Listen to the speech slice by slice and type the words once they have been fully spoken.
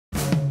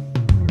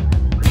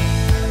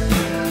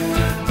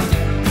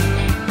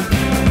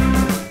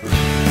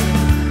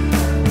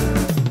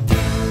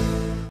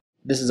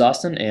This is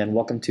Austin, and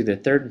welcome to the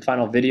third and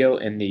final video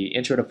in the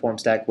Intro to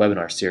Formstack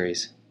webinar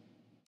series.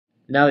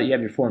 Now that you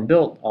have your form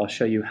built, I'll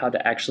show you how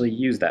to actually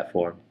use that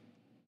form.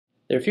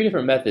 There are a few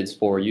different methods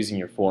for using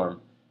your form.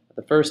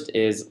 The first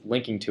is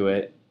linking to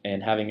it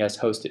and having us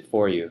host it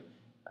for you.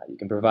 You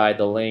can provide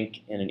the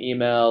link in an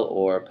email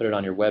or put it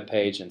on your web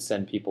page and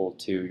send people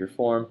to your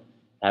form,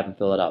 have them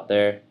fill it out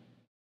there.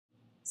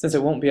 Since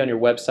it won't be on your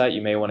website,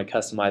 you may want to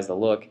customize the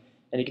look,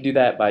 and you can do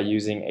that by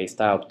using a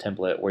style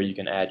template where you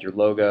can add your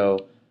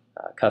logo,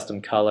 custom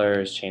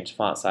colors, change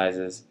font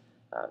sizes,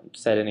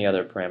 set any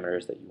other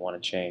parameters that you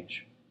want to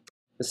change.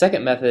 The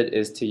second method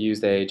is to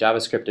use a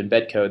JavaScript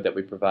embed code that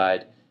we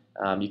provide.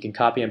 You can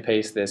copy and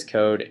paste this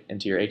code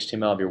into your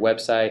HTML of your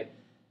website,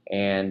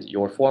 and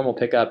your form will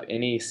pick up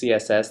any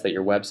CSS that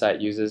your website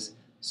uses,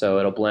 so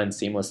it'll blend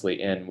seamlessly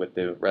in with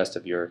the rest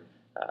of your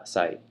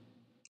site.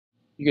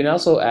 You can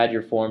also add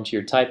your form to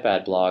your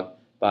TypePad blog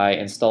by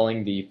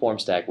installing the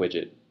Formstack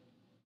widget.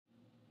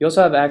 You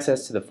also have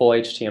access to the full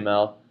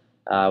HTML.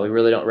 We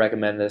really don't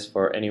recommend this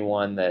for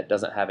anyone that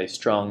doesn't have a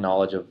strong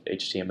knowledge of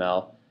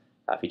HTML.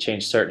 If you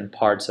change certain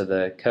parts of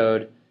the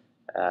code,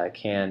 it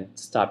can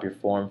stop your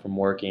form from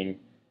working.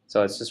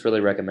 So it's just really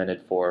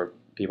recommended for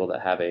people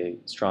that have a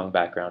strong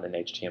background in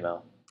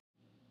HTML.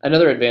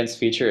 Another advanced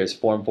feature is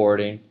form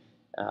forwarding.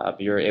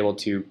 You're able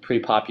to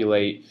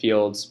pre-populate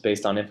fields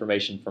based on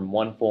information from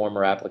one form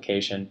or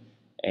application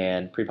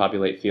and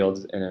pre-populate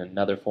fields in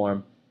another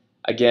form.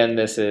 Again,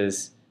 this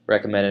is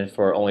recommended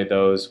for only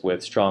those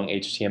with strong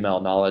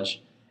HTML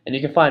knowledge, and you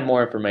can find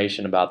more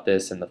information about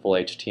this in the full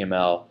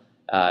HTML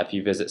if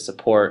you visit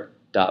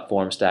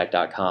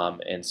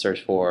support.formstack.com and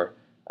search for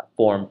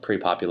form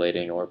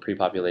pre-populating or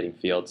pre-populating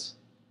fields.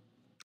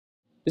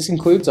 This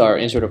concludes our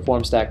Intro to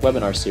Formstack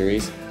webinar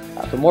series.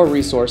 For more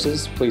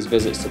resources, please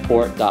visit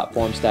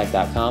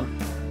support.formstack.com,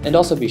 and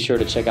also be sure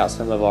to check out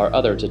some of our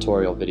other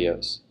tutorial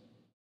videos.